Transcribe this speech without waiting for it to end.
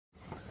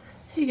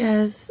Hey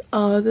guys,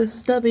 this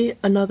is Debbie,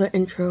 another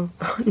intro,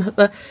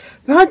 another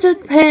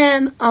Project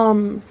Pan.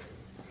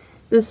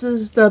 This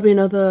is Debbie,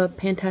 another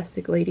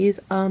Fantastic Ladies,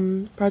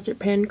 Project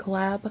Pan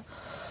collab.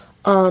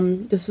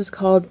 This is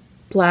called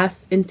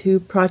Blast into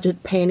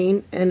Project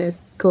Panning, and it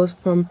goes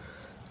from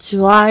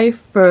July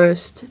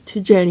 1st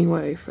to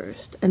January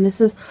 1st. And this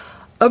is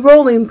a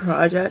rolling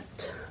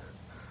project,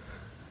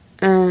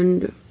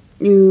 and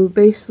you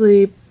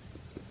basically,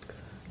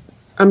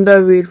 I'm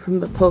gonna read from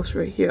the post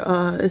right here.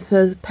 It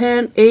says,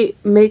 pan 8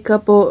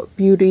 makeup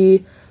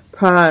beauty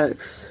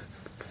products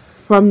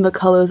from the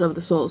colors of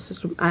the solar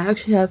system. I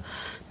actually have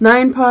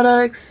 9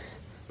 products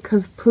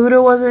because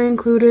Pluto wasn't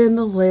included in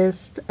the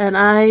list, and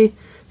I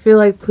feel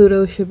like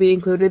Pluto should be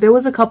included. There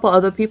was a couple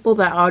other people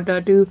that are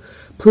gonna do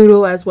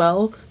Pluto as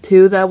well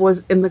too, that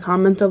was in the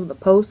comments of the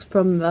post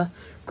from the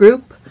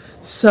group.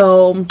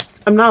 So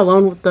I'm not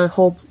alone with the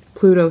whole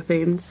Pluto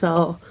thing.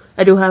 So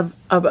I do have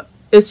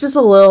it's just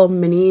a little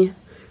mini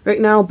right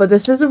now, but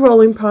this is a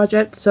rolling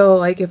project, so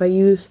like if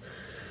I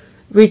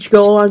reach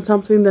goal on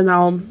something, then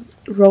I'll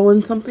roll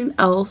in something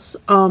else.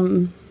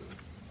 But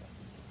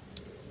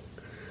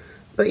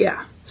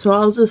yeah, so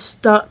I'll just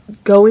start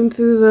going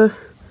through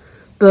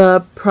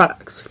the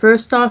products.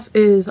 First off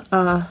is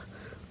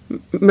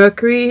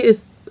Mercury.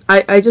 Is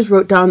I just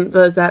wrote down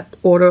the exact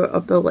order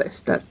of the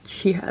list that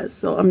she has,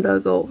 so I'm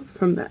gonna go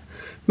from that.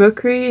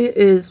 Mercury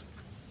is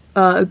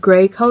a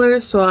gray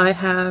color, so I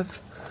have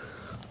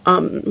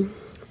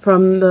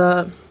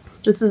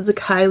this is the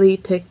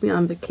Kylie Take Me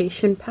on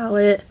Vacation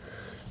palette,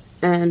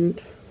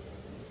 and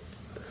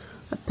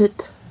I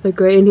put the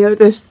gray in here.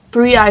 There's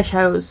 3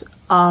 eyeshadows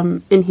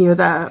in here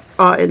that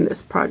are in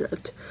this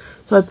project,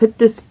 so I put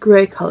this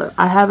gray color.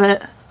 I have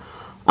it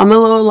on my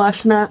lower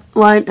lash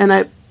line, and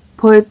I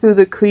put it through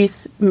the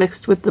crease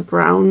mixed with the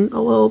brown a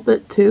little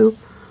bit too.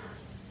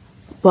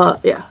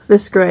 But yeah,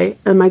 this gray,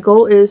 and my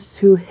goal is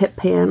to hit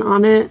pan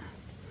on it.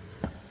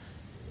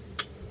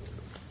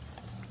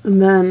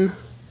 And then,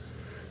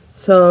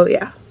 so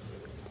yeah,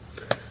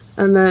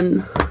 and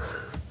then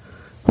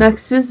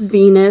next is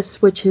Venus,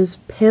 which is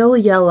pale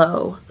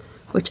yellow,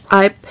 which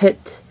I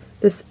picked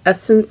this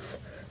Essence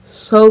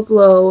So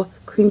Glow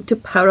cream to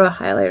powder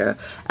highlighter.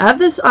 I have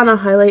this on a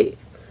highlight,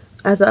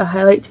 as a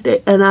highlight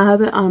today, and I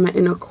have it on my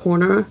inner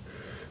corner.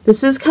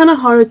 This is kind of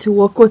harder to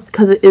work with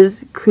because it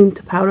is cream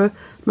to powder.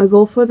 My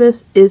goal for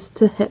this is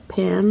to hit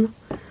pan,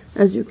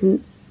 as you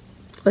can,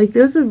 like,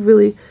 there's a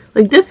really,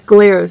 like, this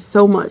glares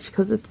so much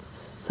because it's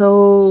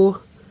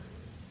so,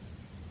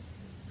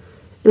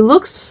 it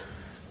looks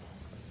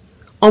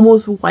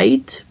almost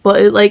white, but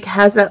it like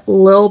has that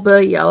little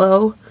bit of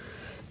yellow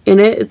in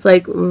it. It's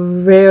like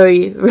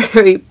very,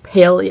 very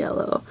pale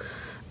yellow.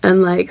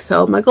 And like,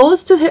 so my goal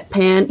is to hit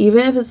pan, even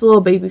if it's a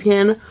little baby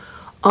pan,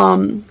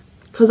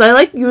 because I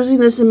like using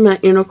this in my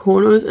inner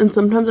corners, and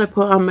sometimes I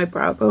put on my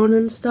brow bone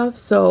and stuff.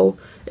 So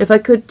if I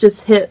could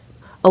just hit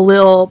a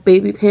little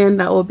baby pan,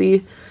 that would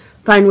be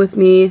fine with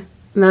me,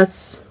 and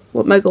that's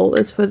what my goal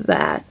is for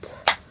that.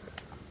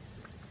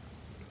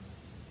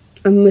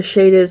 And the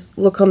shade is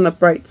Look on the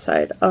Bright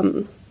Side.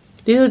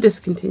 These are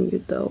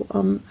discontinued though.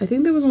 I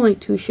think there was only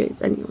 2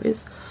 shades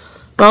anyways,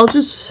 but I'll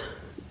just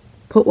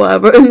put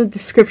whatever in the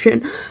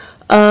description.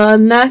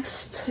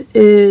 Next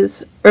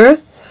is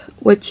Earth,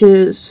 which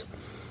is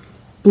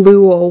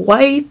blue or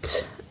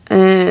white,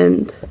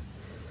 and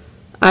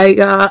I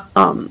got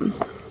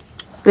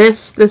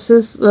this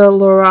is the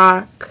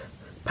Lorac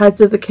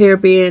Pirates of the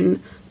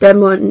Caribbean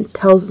Demo and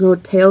Tells No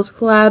Tales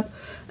collab,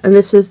 and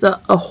this is the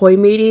Ahoy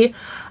matey.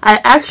 I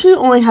actually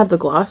only have the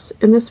gloss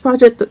in this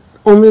project.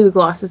 Only the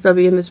glosses that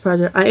be in this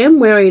project. I am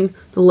wearing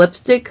the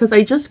lipstick because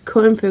I just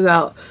couldn't figure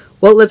out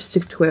what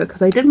lipstick to wear,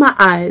 because I did my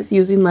eyes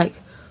using like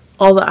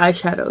all the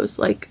eyeshadows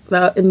like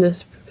that in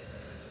this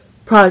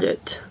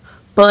project,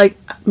 but like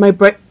my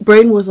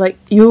brain was like,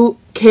 you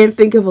can't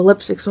think of a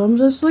lipstick, so I'm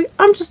just like,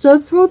 I'm just gonna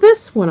throw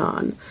this one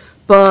on.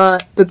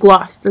 But the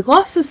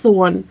gloss is the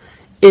one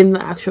in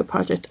the actual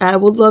project. I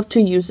would love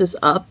to use this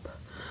up.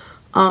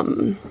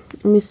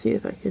 Let me see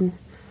if I can.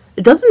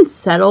 It doesn't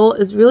settle.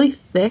 It's really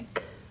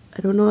thick.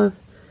 I don't know if,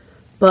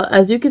 but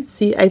as you can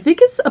see, I think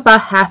it's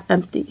about half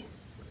empty.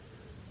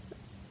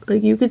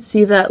 Like, you could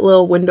see that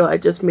little window I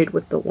just made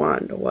with the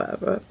wand or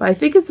whatever, but I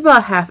think it's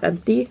about half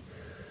empty.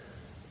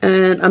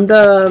 And I'm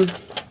gonna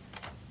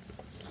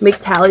make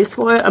tallies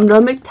for it. I'm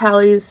gonna make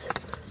tallies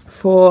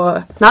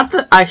for, not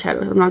the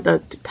eyeshadows. I'm not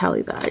gonna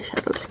tally the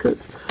eyeshadows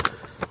because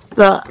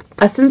the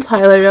Essence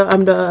highlighter,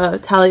 I'm gonna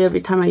tally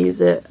every time I use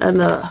it, and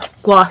the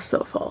gloss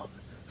so far.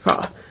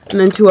 And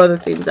then 2 other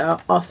things that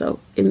are also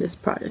in this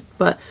project.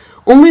 But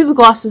only the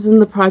gloss is in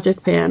the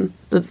project pan.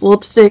 The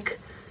lipstick,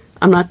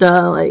 I'm not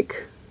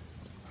like,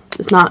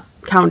 it's not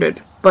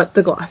counted, but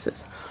the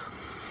glasses.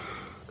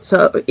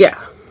 So yeah,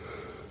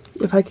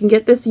 if I can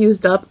get this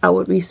used up, I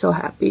would be so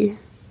happy.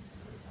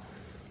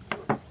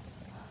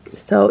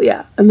 So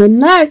yeah, and the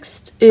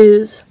next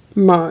is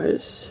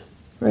Mars,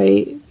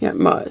 right? Yeah,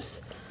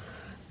 Mars.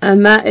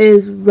 And that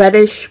is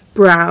reddish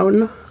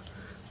brown,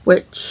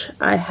 which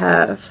I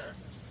have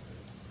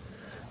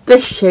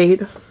this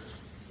shade.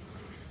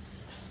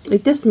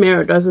 like, this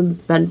mirror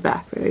doesn't bend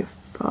back very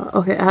far.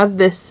 Okay, I have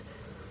this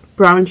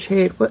brown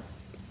shade. What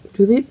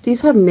do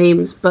these have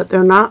names, but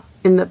they're not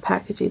in the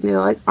packaging. They're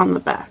like on the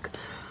back.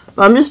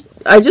 But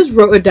I just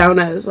wrote it down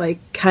as like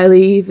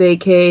Kylie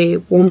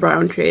Vacay warm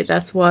brown shade.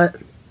 That's what.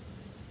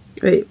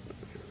 Wait.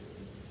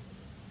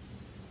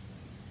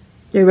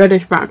 Yeah,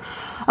 reddish brown.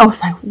 I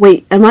was like,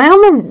 wait, am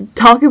I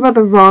talking about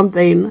the wrong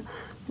thing?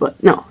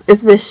 But no,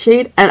 it's this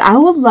shade, and I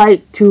would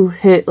like to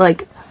hit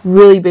like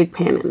really big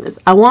pan in this.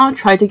 I want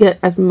to try to get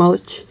as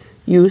much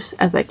use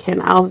as I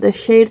can out of this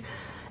shade.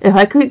 If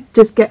I could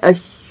just get a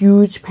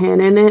huge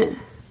pan in it,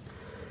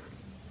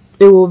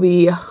 it will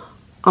be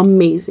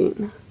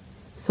amazing.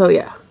 So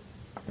yeah,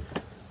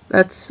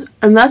 that's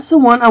the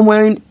one I'm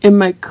wearing in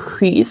my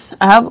crease.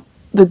 I have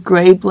the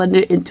gray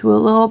blended into a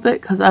little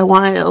bit because I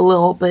want it a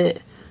little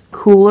bit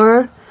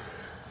cooler.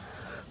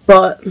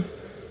 But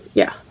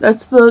yeah,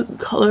 that's the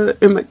color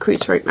in my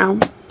crease right now.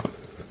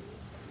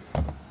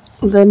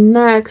 Then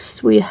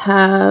next we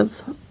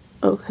have,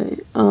 okay,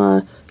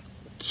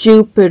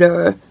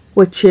 Jupiter,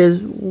 which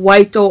is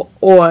white or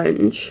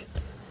orange.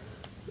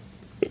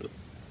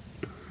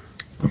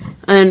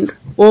 And,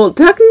 well,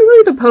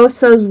 technically the post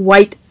says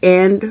white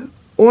and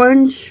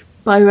orange,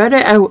 but I read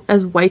it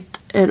as white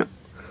and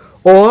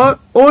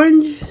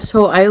orange,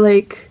 so I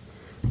like,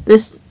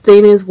 this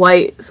thing is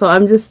white, so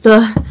I'm just,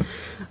 so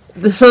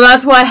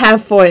that's what I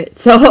have for it,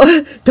 so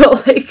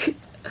don't, like,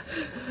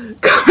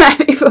 come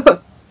at me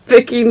for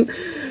picking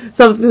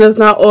something that's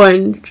not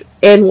orange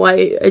and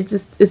white.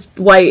 It's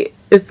white,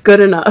 it's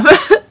good enough.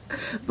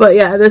 But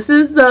yeah, this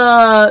is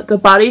the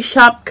Body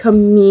Shop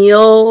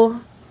Camomile.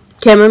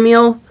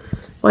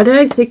 Why did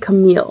I say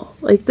Camille?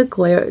 Like, the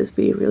glare is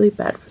being really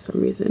bad for some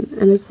reason.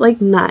 And it's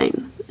like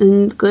 9.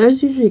 And glare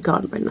is usually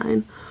gone by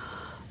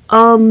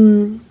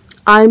 9.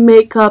 Eye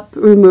makeup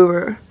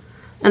remover.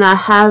 And I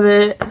have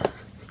it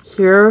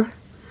here.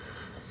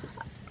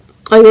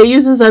 Like, I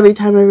use this every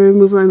time I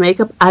remove my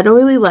makeup. I don't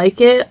really like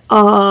it.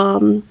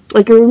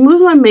 Like, it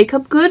removes my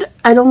makeup good.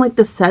 I don't like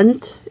the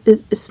scent.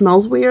 It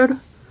smells weird.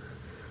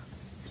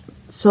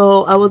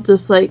 So I will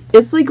just, like,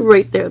 it's like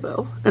right there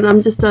though. And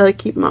I'm just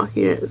keep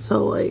mocking it.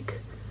 So, like,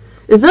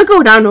 it's gonna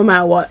go down no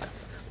matter what.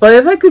 But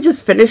if I could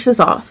just finish this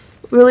off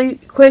really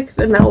quick,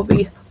 then that would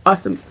be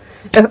awesome.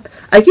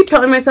 I keep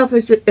telling myself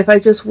if I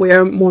just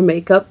wear more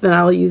makeup, then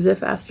I'll use it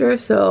faster.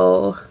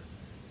 So,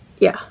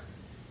 yeah.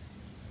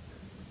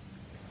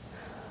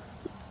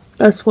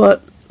 That's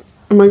what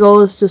my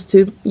goal is, just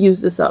to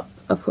use this up,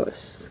 of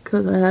course.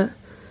 Because I have,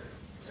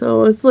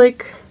 so it's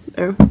like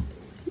there.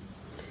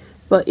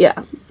 But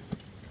yeah.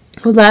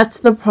 So that's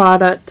the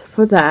product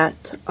for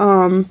that.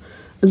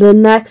 The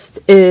next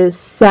is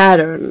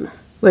Saturn,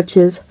 which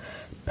is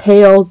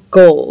pale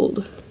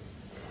gold.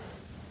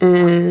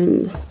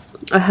 And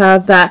I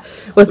have that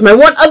with my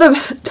one other,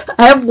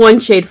 I have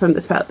one shade from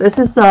this palette. This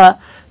is the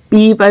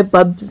B by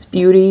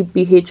bubsbeauty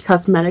BH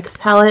Cosmetics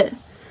palette.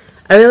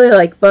 I really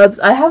like Bubs.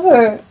 I have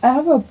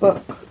her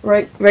book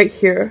right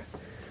here.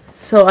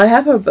 So I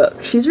have her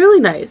book. She's really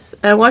nice.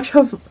 I watch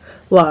her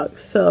vlogs.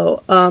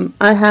 So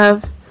I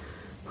have,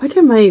 why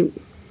did my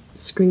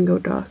screen go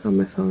dark on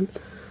my phone?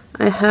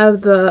 I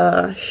have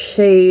the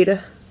shade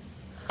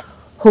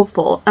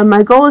Hopeful, and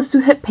my goal is to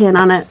hit pan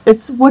on it.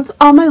 It's what's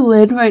on my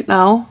lid right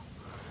now.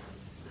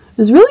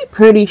 It's really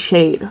pretty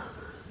shade,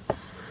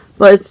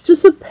 but it's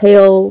just a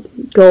pale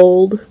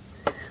gold.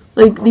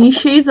 Like, these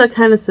shades are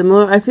kind of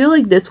similar. I feel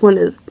like this one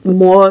is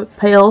more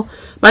pale,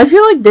 but I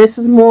feel like this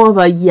is more of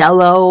a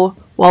yellow,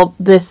 while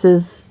this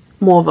is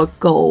more of a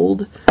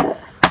gold.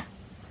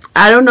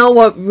 I don't know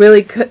what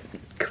really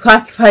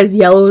classifies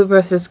yellow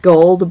versus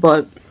gold,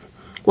 but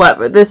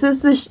whatever. This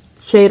is the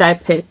shade I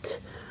picked.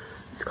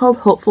 It's called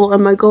Hopeful,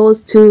 and my goal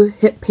is to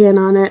hit pan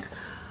on it.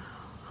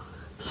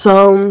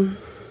 So,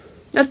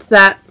 that's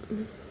that.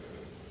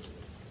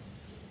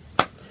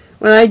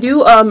 When I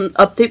do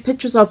update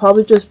pictures, I'll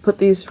probably just put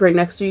these right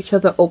next to each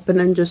other open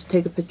and just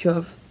take a picture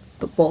of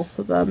both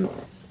of them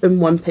in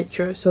one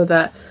picture so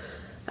that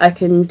I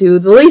can do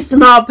the least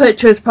amount of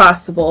pictures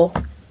possible.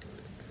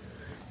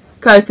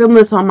 Because I filmed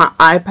this on my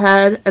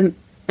iPad,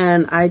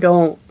 and I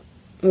don't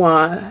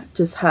want to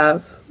just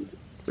have,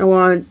 I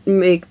want to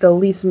make the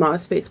least amount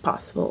of space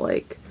possible,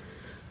 like,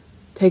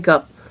 take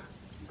up,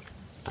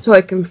 so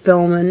I can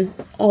film and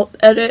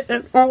edit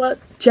and all that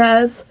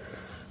jazz,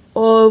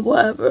 or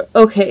whatever.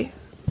 Okay,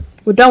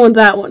 we're done with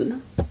that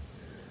one.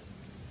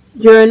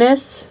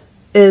 Uranus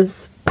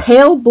is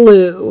pale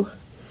blue,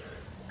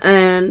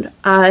 and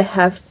I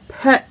have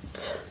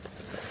picked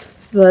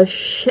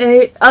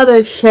the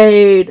other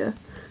shade,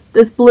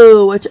 this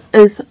blue, which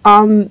is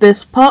on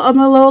this part of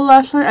my lower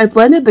lash line. I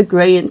blended the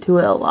gray into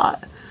it a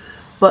lot.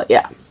 But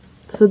yeah.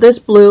 So this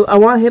blue, I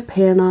want to hit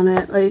pan on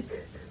it. Like,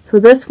 so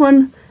this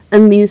one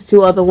and these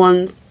two are the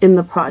ones in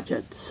the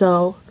project.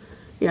 So,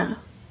 yeah.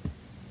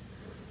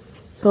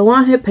 So I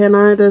want to hit pan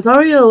on it. There's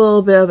already a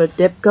little bit of a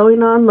dip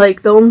going on.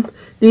 Like,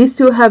 these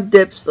two have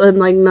dips and,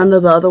 like, none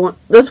of the other one.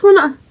 This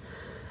one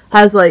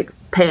has, like,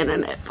 pan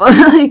in it. But,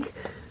 like,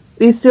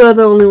 these two are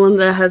the only one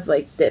that has,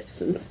 like, dips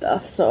and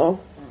stuff. So,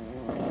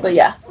 But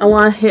yeah, I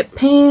want to hit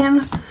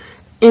pan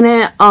in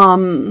it.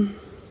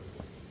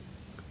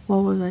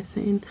 What was I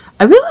saying?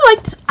 I really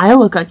like this eye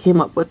look I came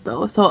up with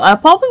though. So I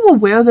probably will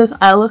wear this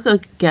eye look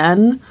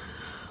again.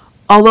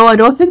 Although I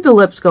don't think the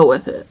lips go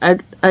with it.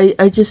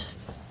 I just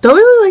don't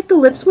really like the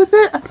lips with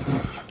it.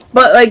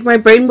 But like my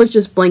brain was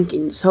just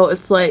blinking. So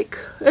it's like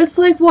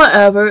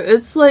whatever.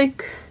 It's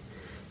like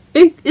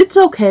it's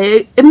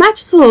okay. It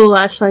matches the little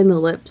lash line in the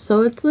lips.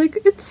 So it's like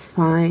it's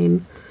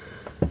fine.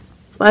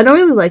 But I don't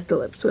really like the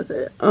lips with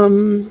it.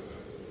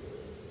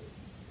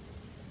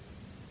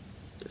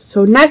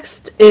 So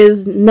next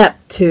is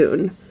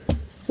Neptune,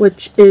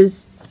 which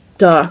is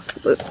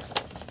dark blue.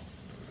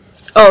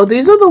 Oh,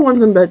 these are the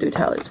ones I'm going to do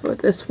tallies for.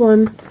 This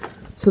one.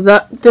 So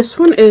this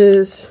one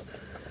is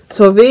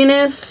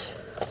Venus,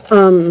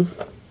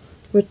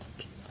 with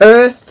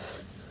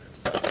Earth,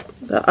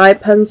 the eye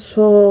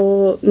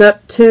pencil,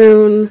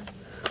 Neptune,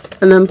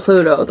 and then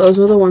Pluto. Those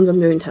are the ones I'm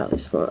doing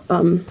tallies for.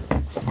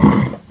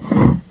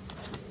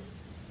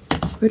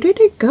 Where did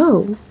it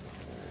go?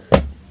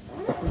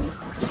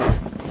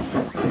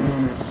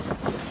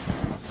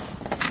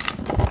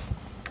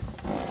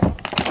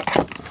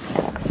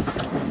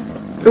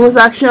 It was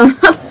actually on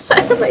the other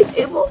side of my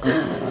table.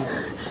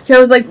 I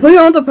was like putting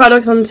all the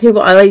products on the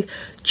table. I like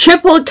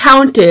triple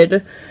counted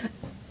and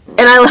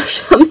I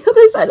left it on the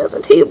other side of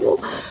the table.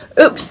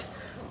 Oops.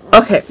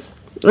 Okay.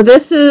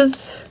 This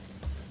is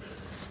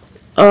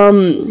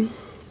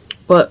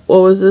what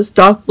was this?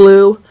 Dark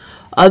blue.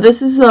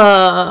 This is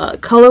a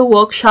Color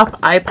Workshop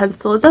eye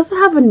pencil. It doesn't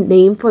have a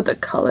name for the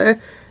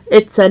color.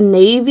 It's a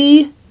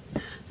navy.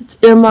 It's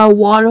in my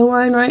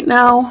waterline right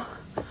now.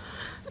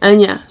 And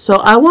yeah, so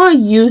I want to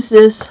use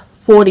this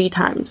 40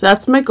 times.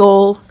 That's my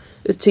goal,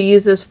 is to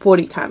use this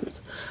 40 times.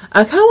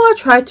 I kind of want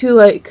to try to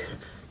like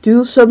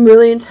do some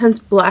really intense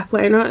black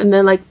liner and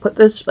then like put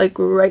this like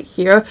right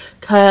here,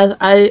 because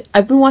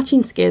I've been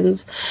watching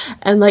Skins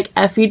and like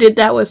Effie did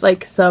that with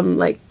like some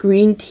like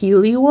green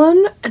tealy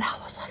one, and I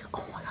was like,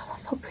 oh my god,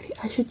 that's so pretty.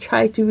 I should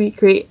try to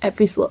recreate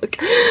Effie's look.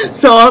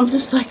 So I'm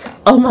just like,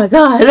 oh my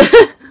god.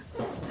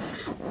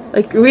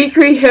 Like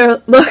recreate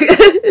her look.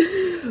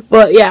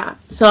 But yeah,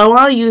 so I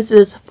want to use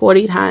this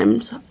 40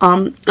 times.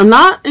 I'm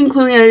not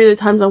including any of the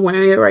times I'm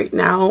wearing it right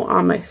now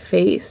on my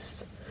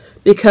face,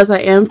 because I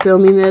am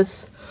filming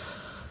this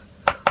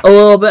a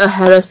little bit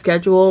ahead of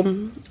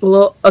schedule,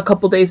 a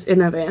couple days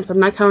in advance. I'm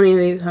not counting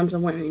any of the times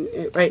I'm wearing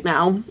it right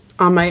now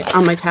on my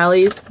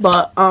tallies,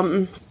 but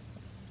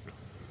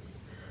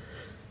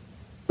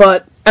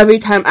every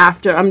time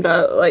after I'm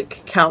gonna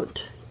like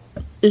count.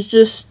 It's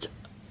just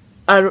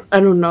I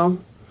don't know.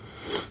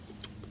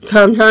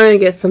 I'm trying to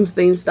get some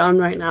things done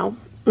right now.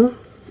 I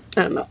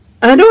don't know.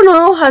 I don't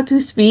know how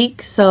to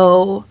speak,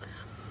 so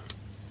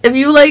if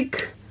you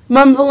like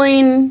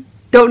mumbling,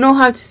 don't know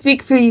how to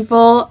speak for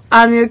people,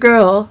 I'm your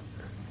girl.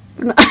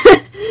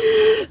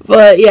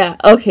 But yeah,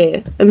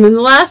 okay. And then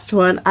the last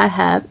one I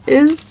have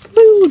is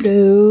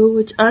Pluto,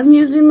 which I'm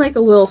using like a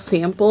little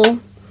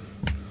sample.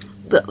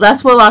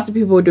 That's what lots of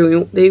people were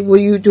doing. They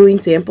were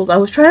doing samples. I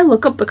was trying to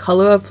look up the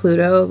color of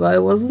Pluto, but it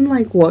wasn't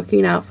like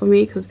working out for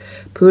me, because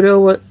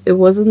Pluto, it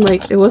wasn't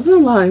a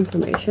lot of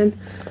information,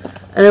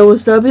 and it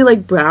was gonna be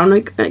like brown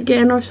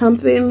again or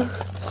something.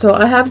 So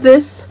I have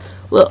this.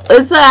 Well,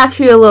 it's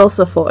actually a little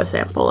Sephora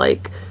sample,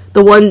 like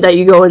the one that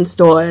you go in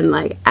store and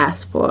like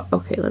ask for.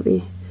 Okay, let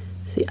me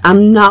see.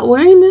 I'm not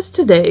wearing this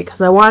today because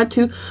I wanted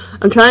to.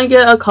 I'm trying to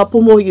get a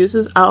couple more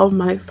uses out of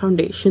my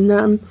foundation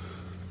that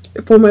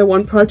for my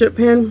one project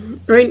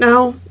pan right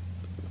now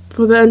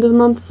for the end of the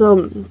month.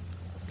 So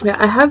yeah,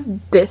 I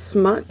have this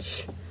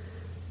much.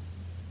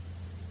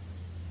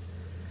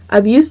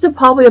 I've used it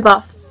probably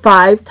about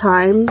 5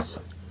 times.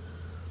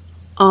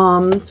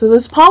 So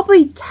there's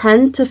probably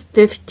 10 to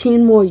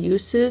 15 more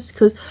uses,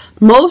 because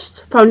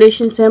most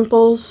foundation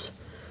samples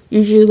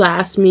usually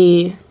last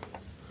me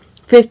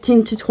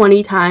 15 to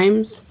 20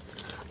 times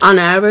on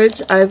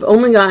average. I've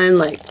only gotten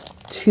like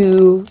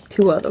two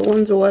other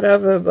ones or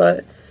whatever,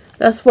 but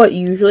that's what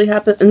usually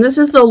happens. And this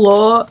is the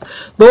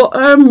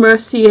Lorac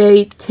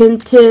Mercier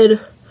Tinted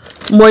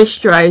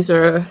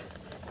Moisturizer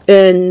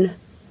in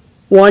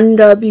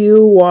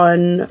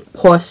 1W1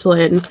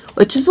 Porcelain,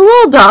 which is a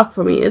little dark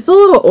for me. It's a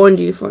little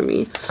orangey for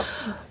me.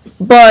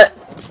 But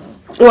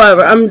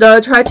whatever, I'm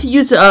gonna try to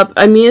use it up.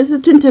 I mean, it's a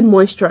tinted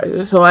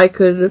moisturizer, so I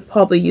could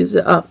probably use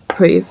it up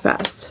pretty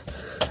fast.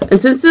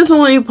 And since this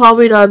only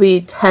probably gonna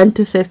be 10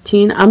 to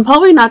 15, I'm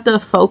probably not gonna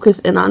focus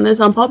in on this.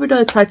 I'm probably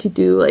gonna try to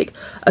do like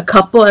a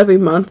couple every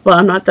month, but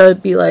I'm not gonna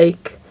be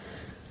like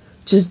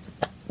just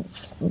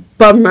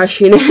bum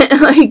rushing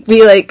it. Like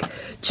be like,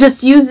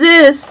 just use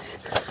this,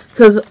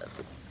 because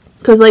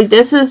like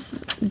this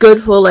is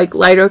good for like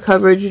lighter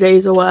coverage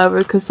days or whatever,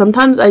 because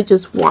sometimes I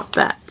just want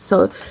that.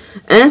 So,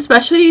 and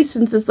especially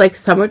since it's like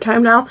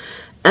summertime now,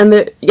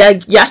 and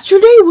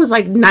yesterday was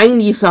like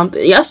 90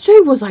 something. Yesterday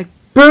was like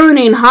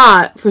burning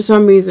hot for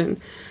some reason,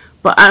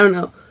 but I don't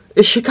know.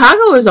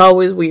 Chicago is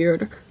always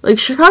weird. Like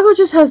Chicago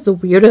just has the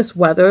weirdest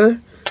weather,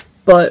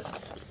 but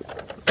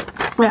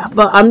Yeah,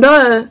 but I'm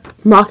gonna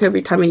mark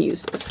every time I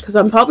use this, because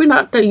I'm probably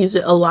not gonna use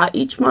it a lot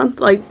each month,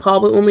 like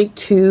probably only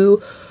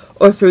 2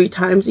 or 3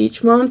 times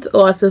each month,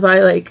 unless if I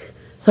like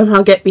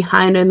somehow get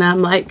behind and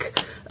I'm like,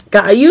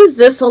 gotta use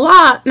this a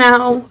lot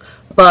now.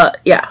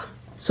 But yeah,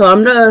 so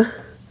I'm gonna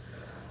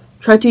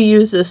try to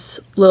use this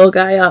little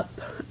guy up.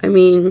 I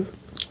mean,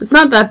 it's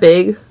not that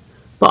big,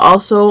 but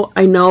also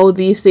I know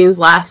these things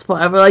last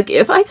forever. Like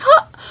if I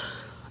got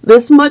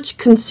this much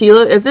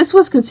concealer, if this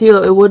was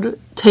concealer, it would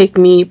take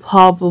me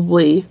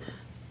probably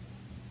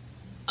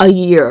a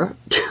year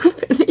to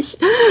finish,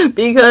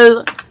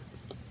 because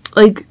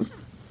like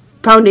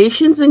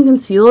foundations and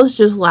concealers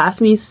just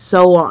last me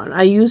so long.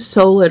 I use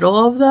so little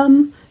of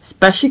them,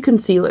 especially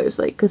concealers.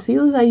 Like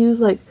concealers, I use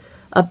like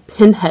a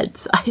pinhead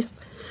size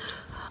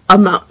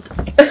amount.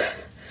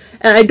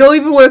 And I don't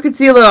even wear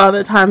concealer all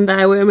the time that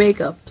I wear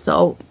makeup,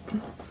 so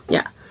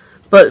yeah.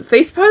 But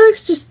face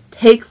products just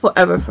take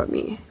forever for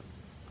me.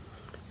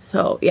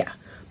 So yeah.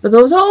 But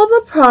those are all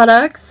the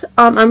products.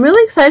 I'm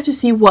really excited to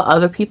see what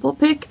other people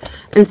pick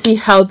and see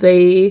how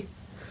they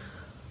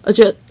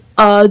just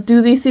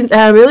do these things. And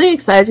I'm really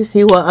excited to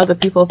see what other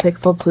people pick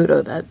for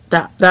Pluto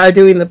that are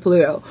doing the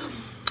Pluto.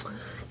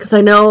 Because I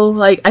know,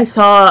 like, I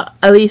saw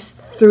at least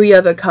 3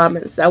 other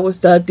comments that was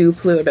the do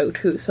Pluto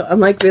too. So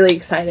I'm like really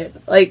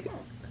excited. Like,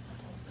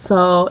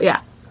 so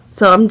yeah.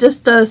 So I'm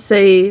just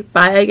say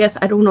bye, I guess.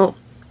 I don't know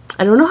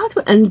how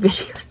to end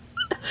videos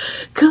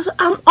because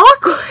I'm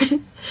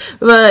awkward.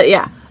 But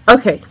yeah.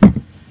 Okay,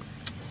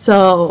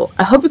 so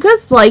I hope you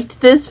guys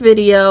liked this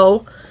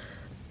video,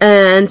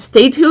 and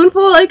stay tuned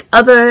for like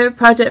other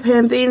Project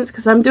Pan things,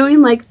 because I'm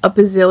doing like a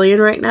bazillion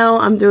right now.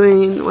 I'm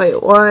doing,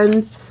 wait,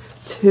 1,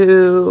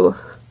 2,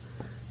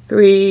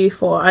 3,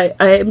 4. I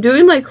am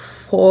doing like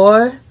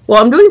 4.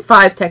 Well, I'm doing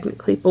 5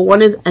 technically, but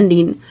 1 is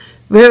ending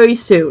very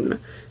soon.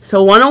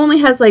 So 1 only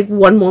has like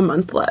 1 more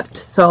month left.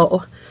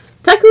 So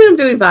technically I'm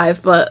doing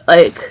 5, but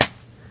like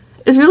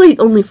it's really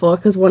only 4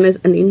 because 1 is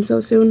ending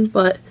so soon.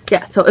 But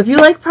yeah, so if you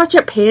like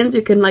Project Pans,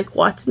 you can like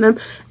watch them.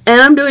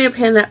 And I'm doing a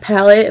Pan That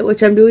palette,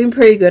 which I'm doing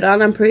pretty good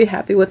on. I'm pretty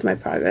happy with my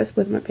progress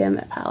with my Pan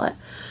That palette.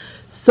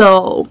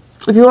 So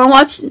if you want to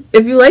watch,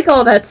 if you like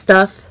all that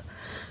stuff,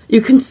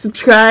 you can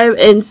subscribe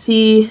and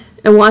see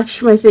and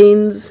watch my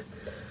things.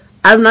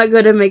 I'm not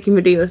good at making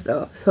videos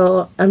though,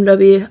 so I'm gonna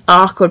be an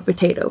awkward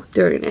potato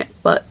during it.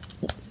 But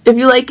if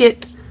you like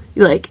it,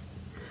 you like it.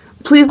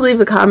 Please leave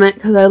a comment,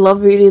 because I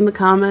love reading the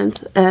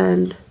comments.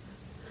 And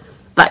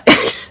bye.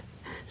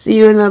 See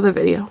you in another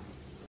video.